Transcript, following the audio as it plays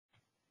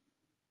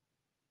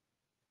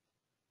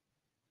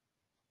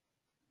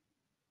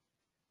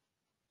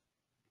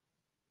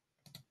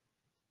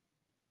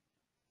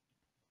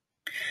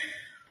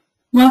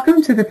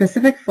Welcome to the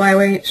Pacific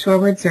Flyway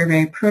Shorebird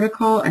Survey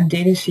Protocol and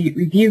Datasheet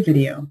Review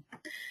video.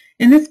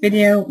 In this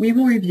video, we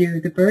will review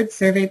the bird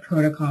survey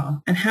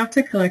protocol and how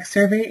to collect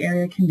survey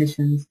area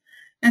conditions,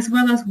 as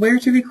well as where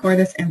to record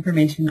this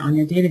information on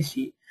your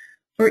datasheet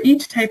for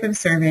each type of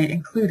survey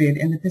included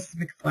in the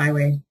Pacific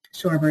Flyway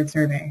Shorebird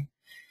Survey.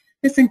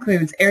 This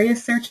includes area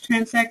search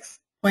transects,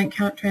 point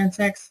count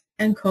transects,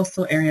 and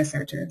coastal area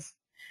searches.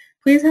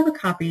 Please have a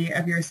copy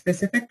of your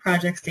specific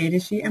project's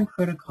datasheet and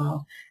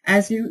protocol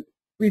as you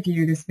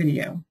review this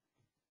video.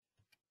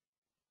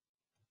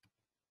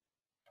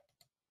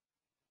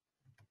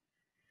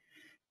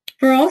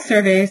 For all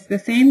surveys, the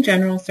same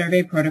general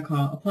survey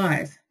protocol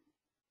applies.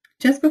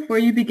 Just before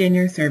you begin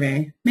your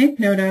survey, make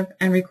note of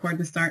and record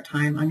the start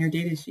time on your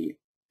datasheet.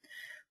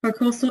 For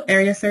coastal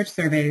area search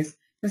surveys,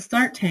 the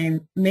start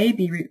time may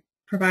be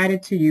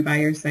provided to you by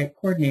your site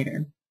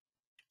coordinator.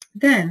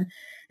 Then,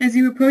 as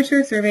you approach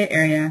your survey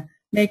area,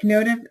 make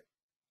note of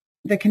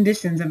the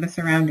conditions of the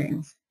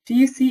surroundings. Do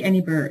you see any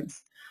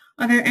birds?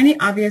 Are there any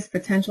obvious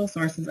potential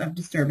sources of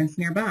disturbance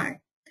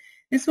nearby?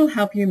 This will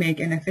help you make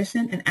an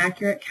efficient and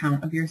accurate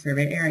count of your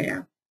survey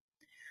area.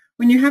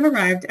 When you have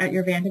arrived at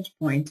your vantage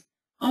point,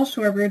 all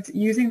shorebirds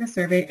using the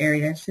survey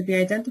area should be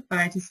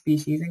identified to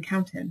species and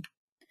counted.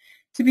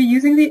 To be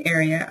using the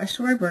area, a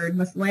shorebird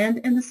must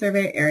land in the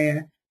survey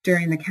area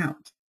during the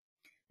count.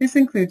 This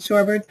includes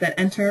shorebirds that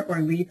enter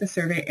or leave the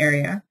survey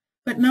area,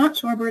 but not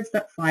shorebirds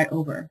that fly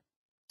over.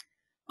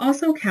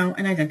 Also count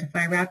and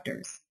identify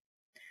raptors.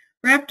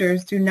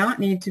 Raptors do not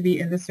need to be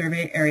in the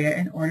survey area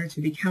in order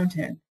to be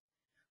counted.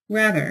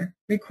 Rather,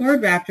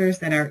 record raptors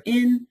that are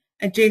in,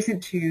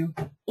 adjacent to,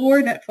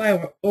 or that fly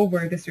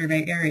over the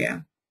survey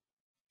area.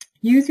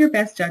 Use your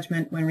best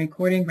judgment when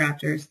recording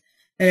raptors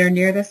that are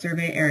near the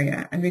survey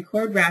area and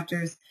record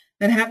raptors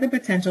that have the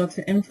potential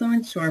to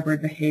influence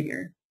shorebird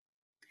behavior.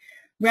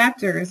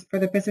 Raptors for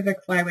the Pacific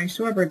Flyway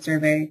Shorebird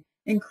Survey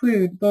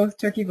include both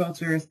turkey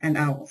vultures and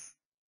owls.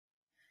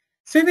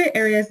 Survey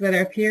areas that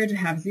appear to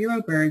have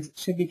zero birds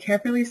should be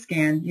carefully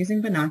scanned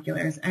using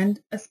binoculars and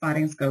a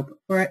spotting scope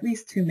for at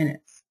least 2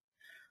 minutes.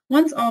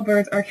 Once all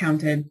birds are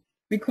counted,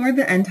 record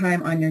the end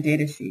time on your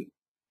datasheet.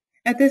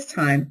 At this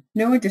time,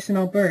 no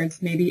additional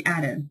birds may be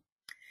added.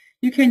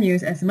 You can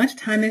use as much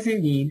time as you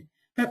need,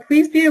 but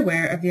please be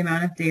aware of the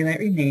amount of daylight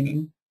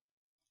remaining.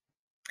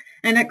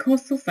 And at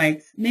coastal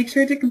sites, make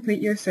sure to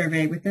complete your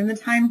survey within the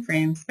time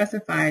frame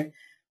specified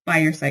by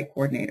your site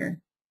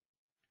coordinator.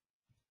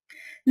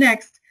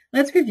 Next,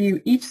 let's review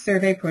each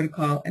survey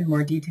protocol in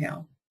more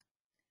detail.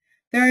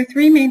 There are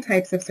 3 main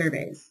types of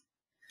surveys.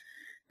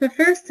 The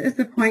first is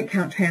the point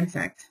count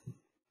transect.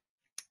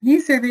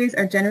 These surveys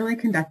are generally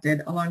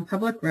conducted along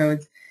public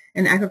roads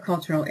and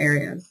agricultural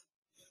areas.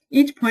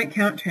 Each point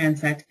count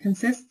transect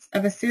consists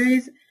of a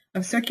series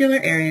of circular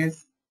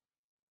areas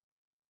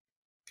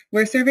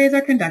where surveys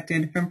are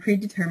conducted from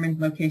predetermined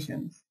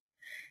locations.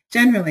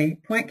 Generally,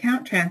 point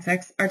count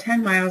transects are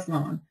 10 miles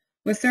long,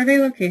 with survey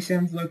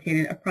locations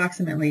located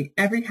approximately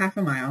every half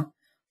a mile,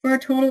 for a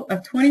total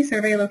of 20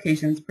 survey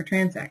locations per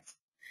transect.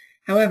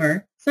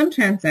 However, some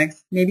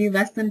transects may be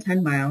less than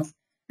 10 miles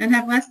and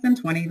have less than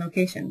 20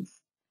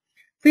 locations.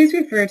 Please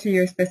refer to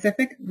your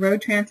specific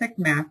road transect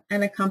map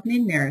and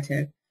accompanying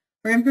narrative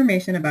for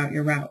information about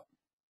your route.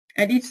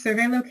 At each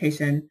survey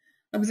location,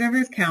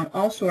 observers count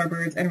all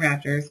shorebirds and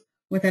raptors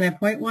within a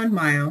 0.1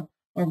 mile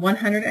or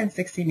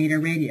 160 meter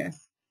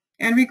radius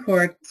and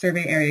record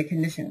survey area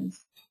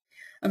conditions.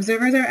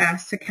 Observers are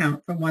asked to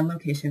count from one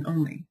location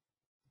only.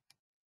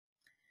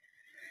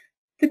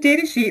 The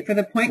datasheet for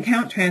the point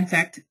count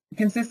transect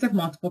consists of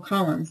multiple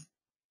columns.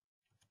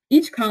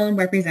 Each column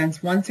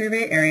represents one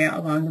survey area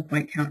along the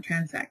point count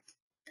transect.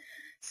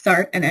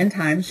 Start and end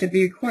times should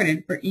be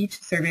recorded for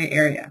each survey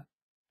area.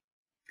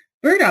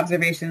 Bird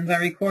observations are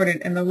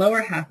recorded in the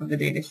lower half of the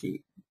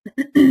datasheet.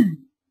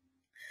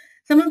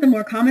 Some of the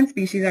more common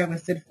species are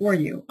listed for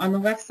you on the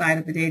left side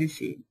of the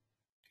datasheet.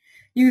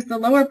 Use the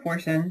lower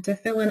portion to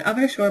fill in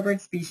other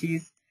shorebird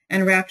species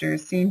and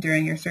raptors seen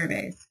during your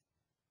surveys.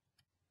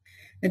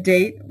 The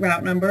date,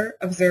 route number,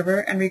 observer,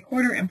 and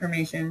recorder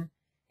information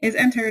is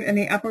entered in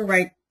the upper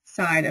right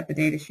side of the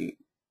datasheet.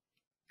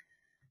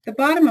 The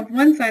bottom of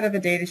one side of the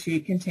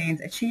datasheet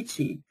contains a cheat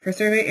sheet for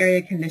survey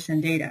area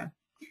condition data,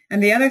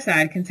 and the other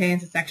side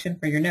contains a section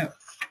for your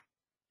notes.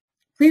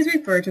 Please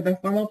refer to the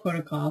formal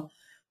protocol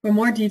for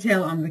more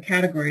detail on the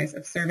categories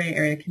of survey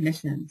area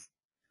conditions.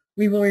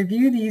 We will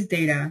review these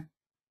data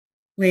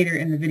later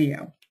in the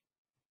video.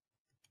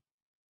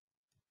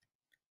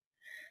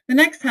 The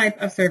next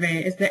type of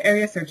survey is the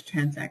area search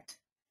transect.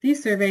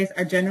 These surveys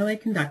are generally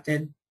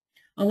conducted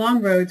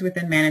along roads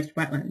within managed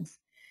wetlands.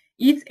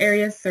 Each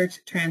area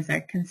search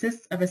transect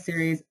consists of a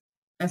series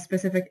of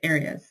specific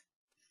areas.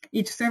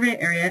 Each survey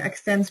area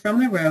extends from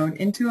the road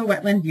into a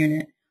wetland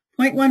unit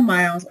 0.1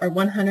 miles or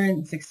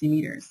 160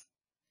 meters.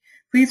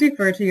 Please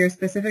refer to your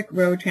specific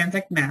road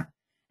transect map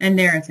and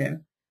narrative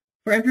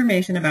for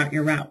information about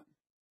your route.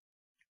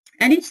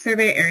 At each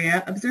survey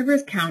area,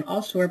 observers count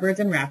all shorebirds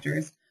and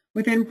raptors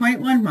within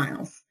 0.1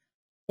 miles,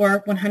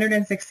 or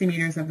 160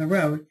 meters of the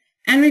road,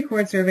 and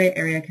record survey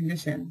area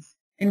conditions.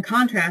 In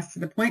contrast to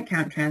the point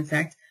count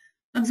transect,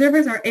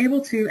 observers are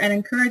able to and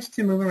encouraged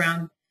to move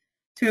around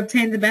to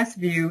obtain the best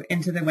view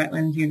into the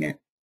wetland unit.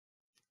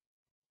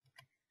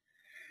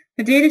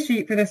 The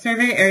datasheet for the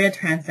survey area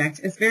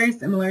transect is very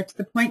similar to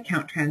the point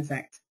count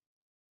transect.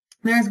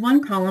 There is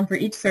one column for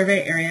each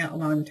survey area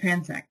along the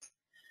transect.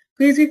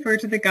 Please refer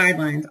to the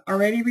guidelines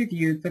already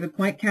reviewed for the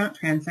point count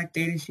transect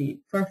datasheet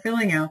for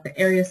filling out the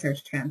area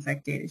search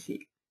transect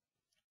datasheet.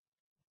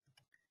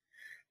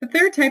 The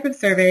third type of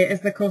survey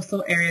is the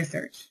coastal area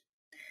search.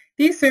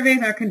 These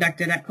surveys are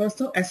conducted at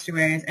coastal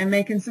estuaries and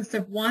may consist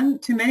of one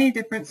to many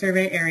different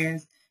survey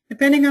areas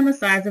depending on the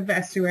size of the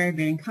estuary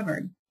being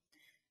covered.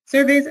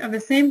 Surveys of the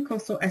same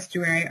coastal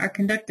estuary are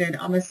conducted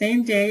on the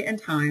same day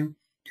and time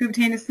to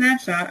obtain a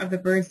snapshot of the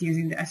birds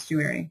using the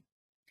estuary.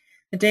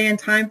 The day and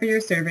time for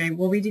your survey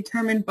will be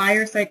determined by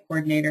your site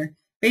coordinator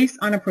based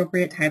on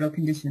appropriate tidal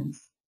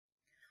conditions.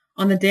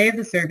 On the day of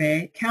the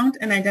survey, count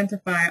and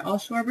identify all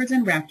shorebirds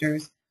and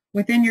raptors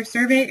within your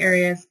survey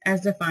areas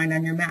as defined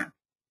on your map.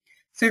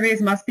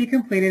 Surveys must be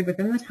completed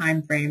within the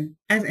time frame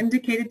as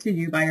indicated to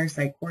you by your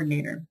site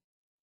coordinator.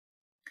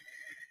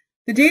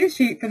 The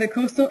datasheet for the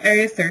coastal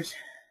area search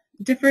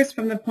differs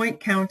from the point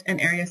count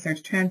and area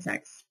search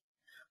transects.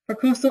 For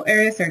coastal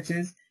area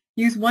searches,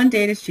 use one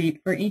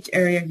datasheet for each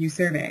area you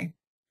survey.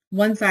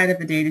 One side of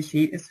the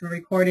datasheet is for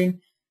recording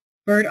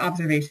bird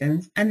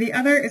observations, and the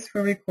other is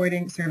for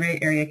recording survey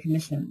area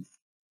conditions.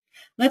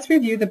 Let's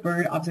review the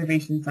bird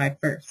observation side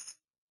first.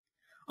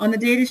 On the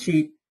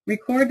datasheet,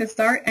 record the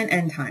start and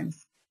end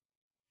times.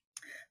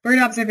 Bird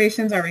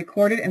observations are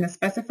recorded in the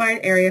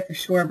specified area for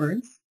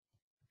shorebirds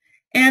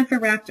and for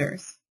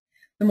raptors.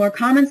 The more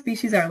common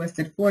species are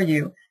listed for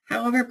you.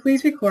 However,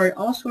 please record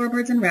all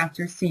shorebirds and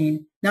raptors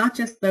seen, not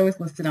just those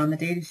listed on the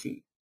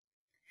datasheet.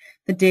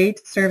 The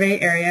date, survey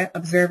area,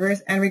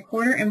 observers, and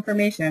recorder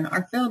information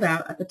are filled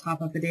out at the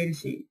top of the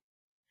datasheet.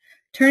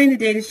 Turning the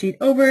datasheet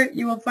over,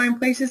 you will find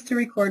places to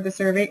record the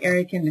survey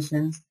area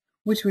conditions,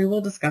 which we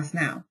will discuss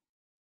now.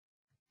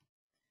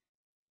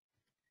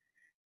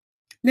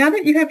 Now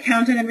that you have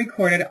counted and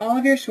recorded all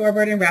of your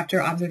shorebird and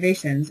raptor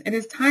observations, it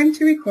is time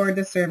to record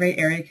the survey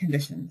area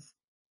conditions.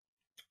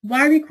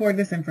 Why record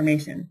this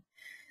information?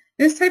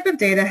 This type of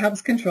data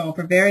helps control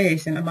for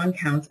variation among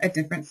counts at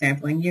different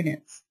sampling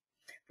units.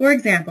 For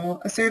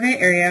example, a survey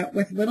area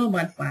with little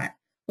mudflat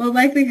will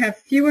likely have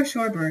fewer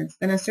shorebirds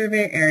than a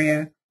survey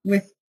area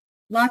with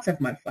lots of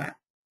mudflat.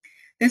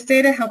 This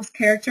data helps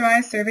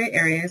characterize survey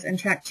areas and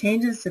track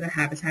changes to the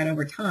habitat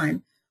over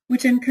time,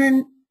 which in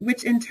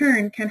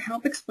turn can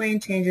help explain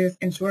changes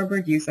in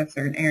shorebird use of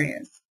certain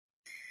areas.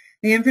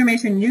 The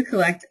information you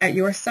collect at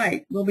your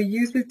site will be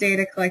used with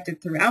data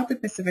collected throughout the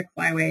Pacific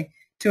Flyway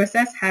to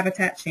assess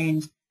habitat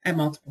change at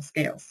multiple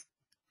scales.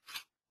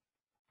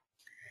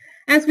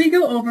 As we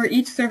go over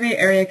each survey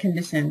area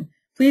condition,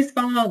 please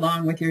follow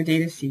along with your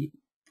data sheet.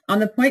 On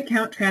the point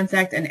count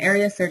transect and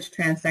area search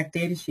transect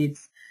data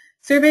sheets,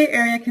 survey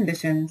area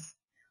conditions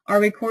are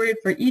recorded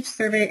for each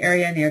survey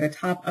area near the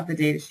top of the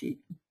data sheet.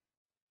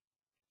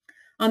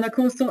 On the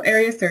coastal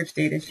area search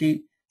data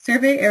sheet,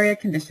 survey area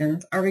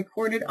conditions are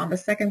recorded on the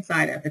second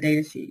side of the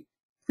datasheet.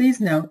 Please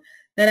note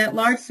that at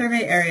large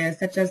survey areas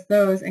such as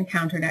those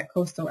encountered at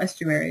coastal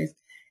estuaries,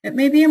 it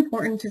may be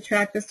important to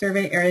track the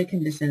survey area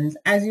conditions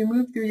as you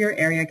move through your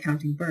area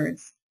counting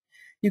birds.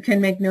 You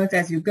can make notes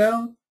as you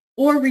go,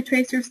 or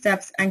retrace your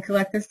steps and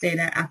collect this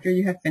data after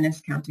you have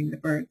finished counting the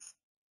birds.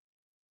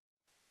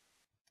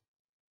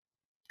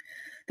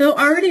 Though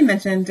already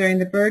mentioned during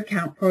the bird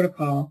count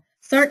protocol,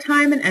 start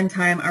time and end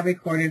time are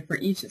recorded for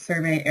each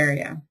survey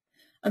area.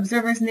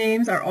 Observers'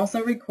 names are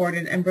also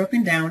recorded and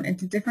broken down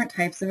into different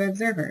types of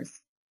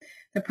observers.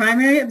 The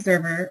primary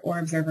observer, or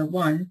observer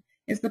 1,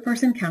 is the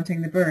person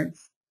counting the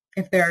birds.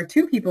 If there are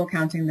 2 people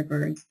counting the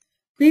birds,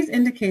 please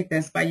indicate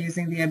this by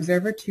using the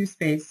observer 2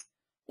 space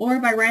or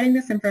by writing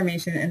this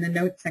information in the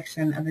notes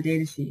section of the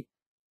datasheet.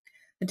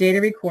 The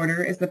data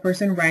recorder is the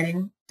person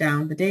writing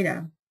down the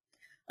data.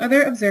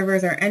 Other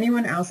observers are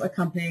anyone else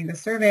accompanying the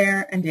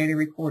surveyor and data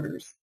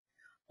recorders.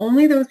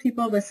 Only those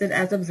people listed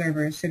as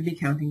observers should be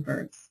counting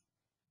birds.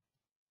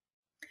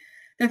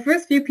 The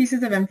first few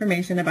pieces of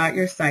information about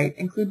your site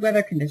include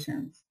weather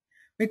conditions.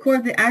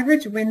 Record the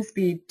average wind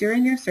speed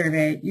during your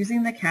survey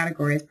using the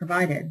categories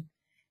provided.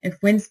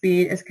 If wind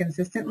speed is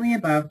consistently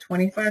above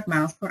 25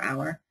 miles per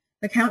hour,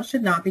 the count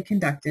should not be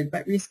conducted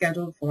but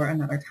rescheduled for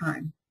another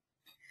time.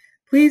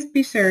 Please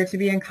be sure to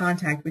be in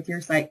contact with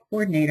your site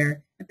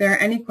coordinator if there are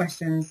any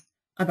questions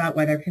about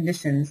weather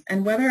conditions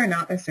and whether or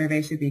not the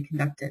survey should be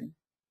conducted.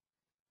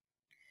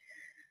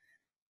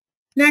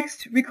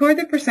 Next, record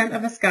the percent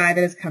of the sky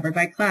that is covered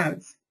by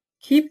clouds.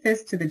 Keep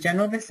this to the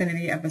general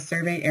vicinity of the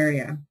survey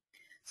area.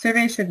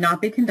 Surveys should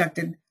not be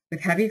conducted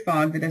with heavy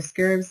fog that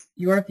obscures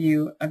your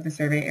view of the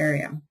survey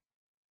area.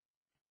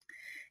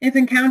 If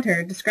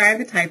encountered, describe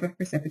the type of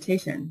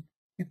precipitation.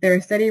 If there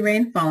is steady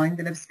rain falling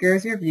that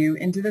obscures your view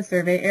into the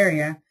survey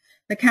area,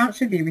 the count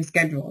should be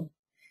rescheduled.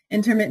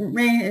 Intermittent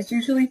rain is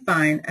usually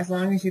fine as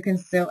long as you can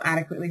still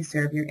adequately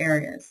serve your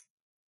areas.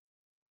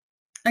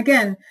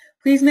 Again,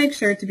 Please make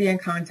sure to be in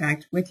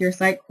contact with your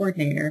site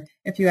coordinator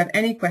if you have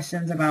any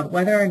questions about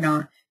whether or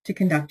not to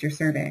conduct your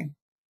survey.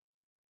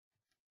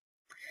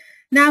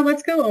 Now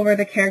let's go over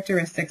the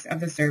characteristics of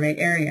the survey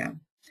area.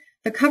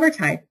 The cover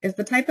type is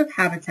the type of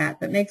habitat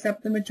that makes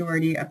up the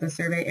majority of the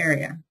survey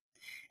area.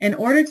 In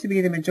order to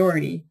be the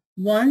majority,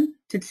 1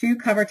 to 2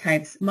 cover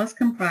types must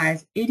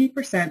comprise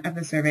 80% of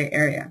the survey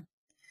area.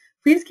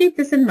 Please keep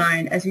this in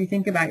mind as you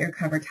think about your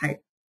cover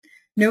type.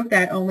 Note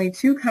that only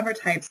 2 cover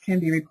types can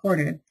be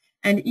recorded,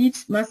 and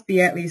each must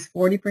be at least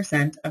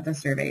 40% of the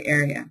survey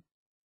area.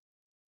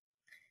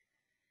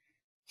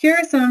 Here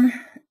are some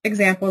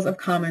examples of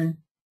common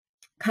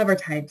cover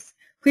types.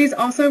 Please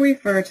also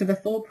refer to the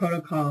full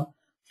protocol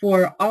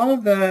for all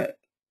of the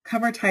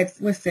cover types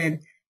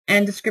listed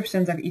and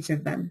descriptions of each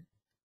of them.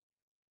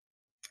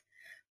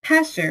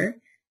 Pasture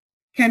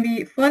can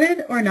be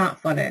flooded or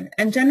not flooded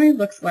and generally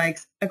looks like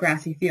a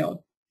grassy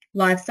field.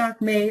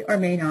 Livestock may or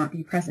may not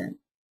be present.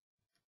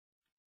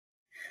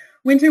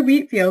 Winter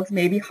wheat fields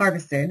may be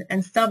harvested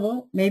and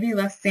stubble may be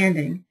left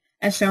standing,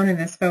 as shown in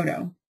this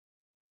photo.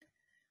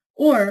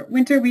 Or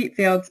winter wheat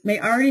fields may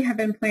already have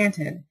been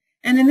planted,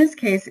 and in this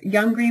case,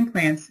 young green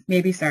plants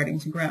may be starting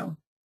to grow.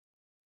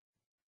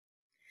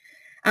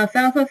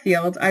 Alfalfa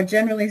fields are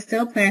generally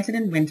still planted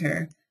in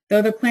winter,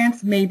 though the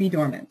plants may be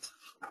dormant.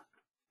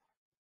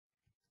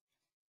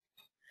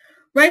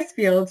 Rice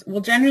fields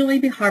will generally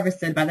be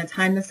harvested by the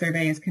time the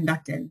survey is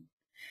conducted,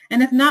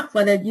 and if not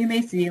flooded, you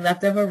may see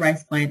leftover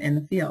rice plant in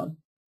the field.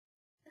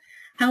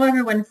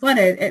 However, when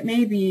flooded, it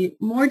may be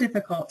more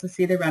difficult to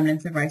see the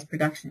remnants of rice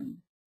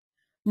production.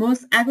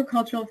 Most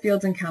agricultural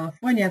fields in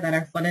California that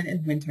are flooded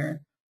in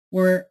winter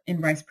were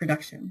in rice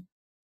production.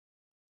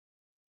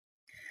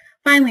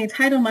 Finally,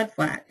 tidal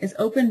mudflat is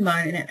open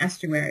mud in an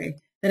estuary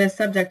that is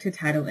subject to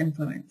tidal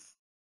influence.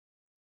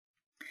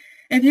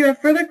 If you have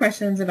further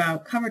questions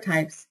about cover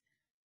types,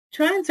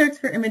 try and search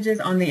for images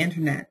on the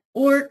internet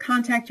or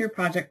contact your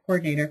project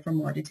coordinator for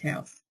more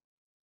details.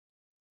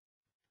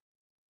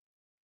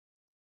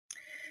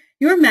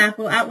 Your map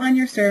will outline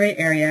your survey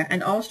area,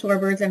 and all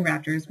shorebirds and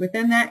raptors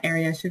within that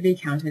area should be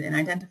counted and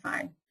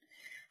identified.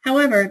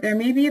 However, there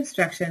may be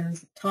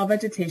obstructions, tall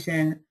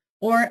vegetation,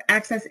 or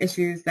access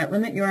issues that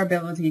limit your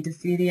ability to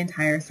see the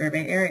entire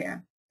survey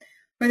area.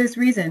 For this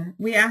reason,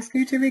 we ask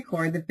you to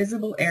record the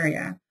visible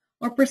area,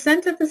 or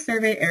percent of the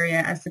survey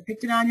area as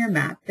depicted on your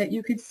map that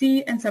you could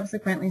see and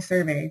subsequently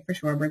survey for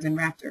shorebirds and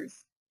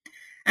raptors.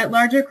 At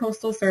larger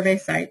coastal survey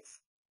sites,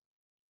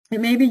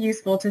 it may be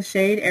useful to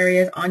shade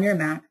areas on your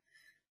map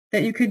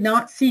that you could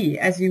not see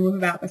as you move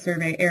about the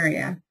survey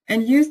area,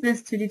 and use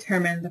this to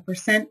determine the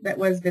percent that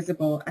was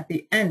visible at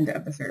the end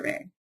of the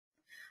survey.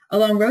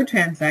 Along road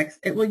transects,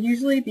 it will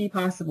usually be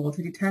possible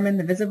to determine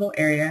the visible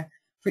area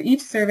for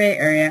each survey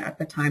area at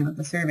the time of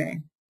the survey.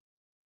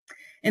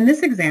 In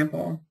this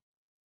example,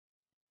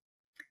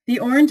 the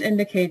orange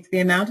indicates the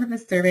amount of the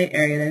survey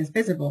area that is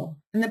visible,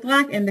 and the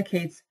black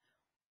indicates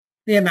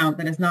the amount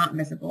that is not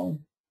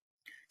visible.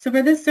 So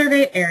for this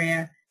survey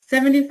area,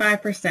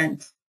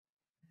 75%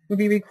 will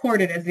be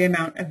recorded as the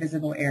amount of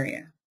visible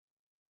area.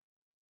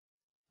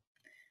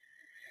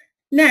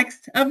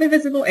 Next, of the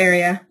visible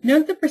area,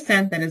 note the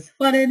percent that is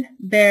flooded,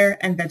 bare,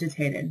 and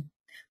vegetated.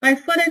 By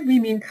flooded,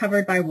 we mean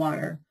covered by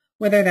water,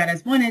 whether that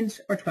is 1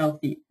 inch or 12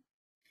 feet.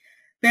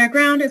 Bare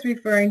ground is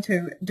referring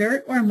to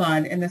dirt or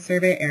mud in the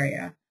survey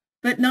area,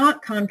 but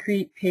not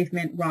concrete,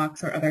 pavement,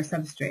 rocks, or other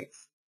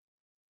substrates.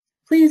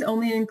 Please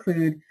only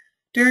include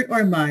dirt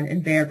or mud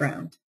in bare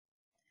ground.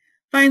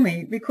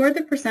 Finally, record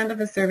the percent of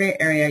the survey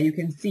area you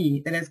can see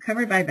that is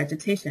covered by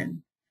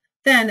vegetation.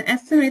 Then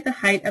estimate the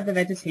height of the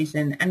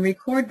vegetation and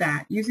record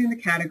that using the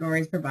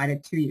categories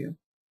provided to you.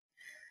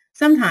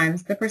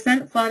 Sometimes the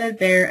percent flooded,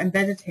 bare, and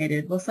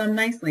vegetated will sum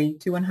nicely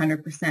to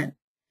 100%.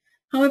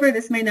 However,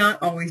 this may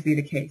not always be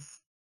the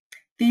case.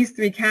 These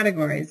 3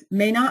 categories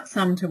may not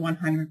sum to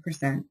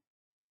 100%,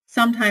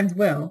 sometimes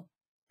will,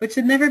 but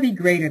should never be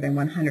greater than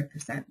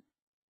 100%.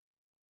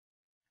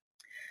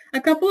 A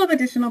couple of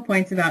additional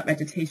points about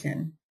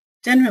vegetation.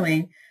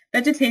 Generally,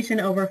 vegetation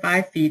over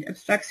 5 feet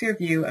obstructs your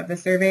view of the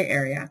survey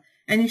area,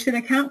 and you should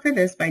account for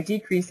this by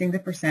decreasing the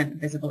percent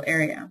visible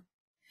area.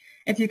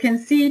 If you can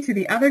see to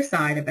the other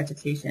side of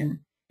vegetation,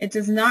 it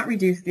does not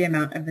reduce the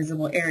amount of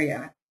visible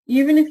area,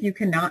 even if you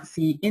cannot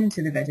see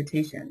into the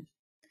vegetation.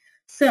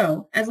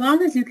 So, as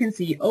long as you can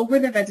see over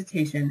the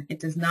vegetation, it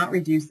does not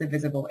reduce the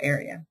visible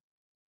area.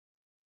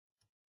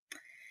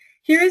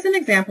 Here is an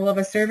example of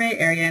a survey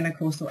area in a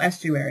coastal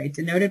estuary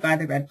denoted by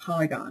the red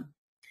polygon.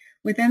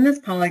 Within this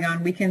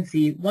polygon, we can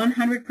see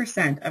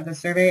 100% of the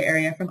survey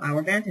area from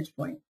our vantage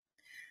point.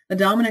 The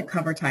dominant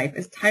cover type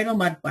is tidal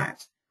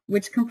mudflat,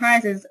 which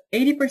comprises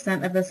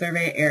 80% of the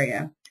survey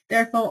area.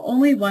 Therefore,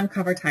 only one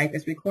cover type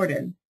is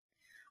recorded.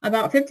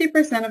 About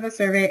 50% of the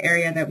survey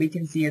area that we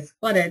can see is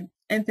flooded,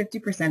 and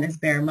 50% is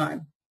bare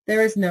mud.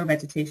 There is no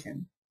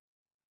vegetation.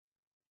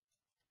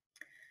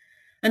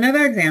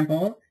 Another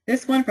example,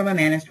 this one from a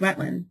managed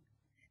wetland.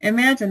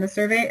 Imagine the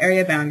survey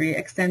area boundary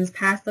extends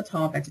past the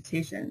tall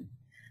vegetation.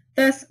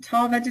 Thus,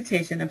 tall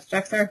vegetation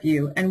obstructs our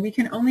view and we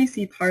can only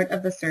see part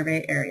of the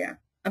survey area,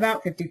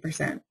 about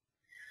 50%.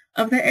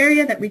 Of the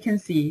area that we can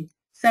see,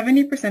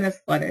 70% is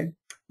flooded,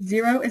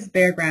 0 is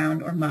bare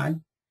ground or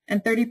mud,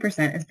 and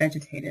 30% is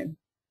vegetated.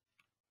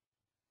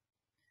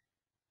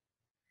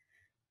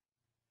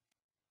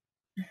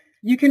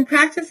 You can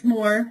practice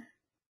more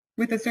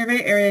with the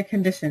survey area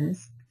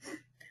conditions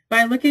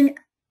by looking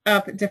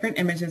up different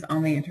images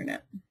on the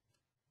internet.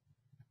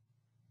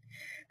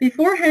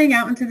 Before heading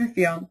out into the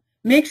field,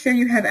 make sure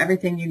you have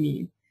everything you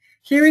need.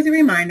 Here is a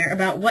reminder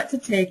about what to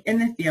take in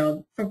the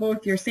field for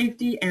both your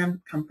safety and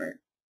comfort.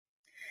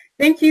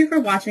 Thank you for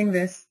watching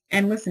this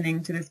and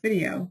listening to this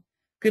video.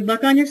 Good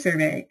luck on your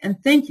survey,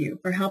 and thank you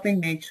for helping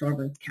make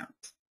shorebirds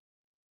count.